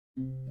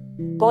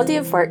Body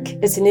of Work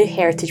is a new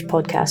heritage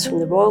podcast from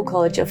the Royal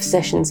College of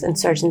Physicians and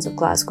Surgeons of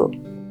Glasgow.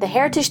 The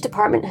Heritage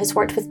Department has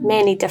worked with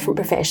many different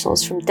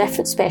professionals from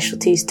different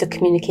specialties to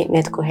communicate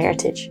medical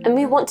heritage, and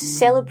we want to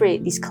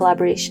celebrate these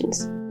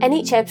collaborations. In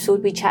each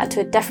episode, we chat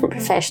to a different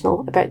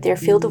professional about their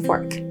field of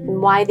work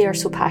and why they are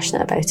so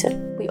passionate about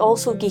it. We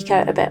also geek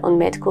out a bit on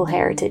medical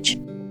heritage.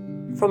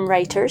 From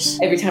writers.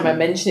 Every time I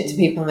mention it to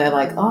people, and they're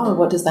like, "Oh,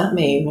 what does that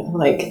mean?" I'm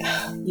like,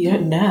 "You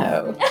don't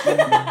know."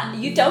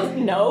 You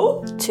don't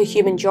know? To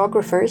human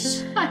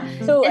geographers.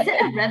 So, is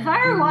it a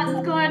river?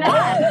 What's going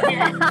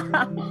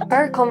on?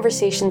 Our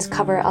conversations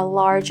cover a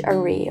large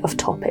array of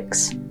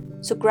topics.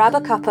 So grab a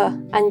cuppa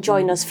and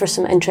join us for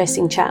some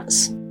interesting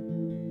chats.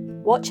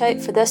 Watch out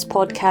for this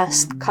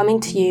podcast coming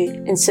to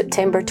you in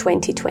September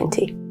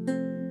 2020.